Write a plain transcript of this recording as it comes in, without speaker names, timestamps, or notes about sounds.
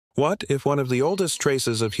What if one of the oldest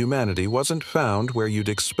traces of humanity wasn't found where you'd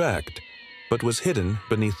expect, but was hidden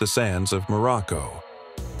beneath the sands of Morocco?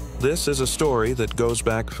 This is a story that goes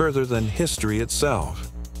back further than history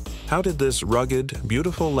itself. How did this rugged,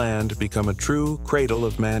 beautiful land become a true cradle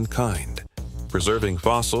of mankind, preserving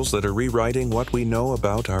fossils that are rewriting what we know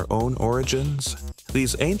about our own origins?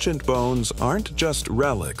 These ancient bones aren't just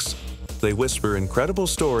relics. They whisper incredible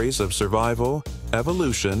stories of survival,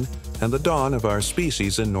 evolution, and the dawn of our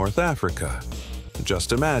species in North Africa.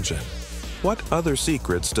 Just imagine, what other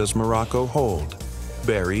secrets does Morocco hold,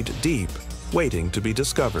 buried deep, waiting to be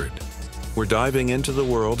discovered? We're diving into the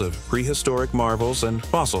world of prehistoric marvels and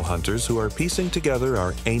fossil hunters who are piecing together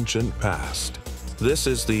our ancient past. This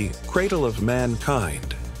is the Cradle of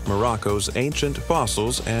Mankind, Morocco's ancient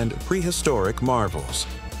fossils and prehistoric marvels.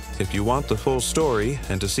 If you want the full story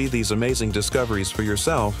and to see these amazing discoveries for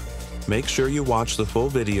yourself, make sure you watch the full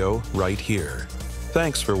video right here.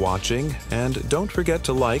 Thanks for watching, and don't forget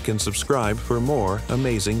to like and subscribe for more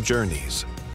amazing journeys.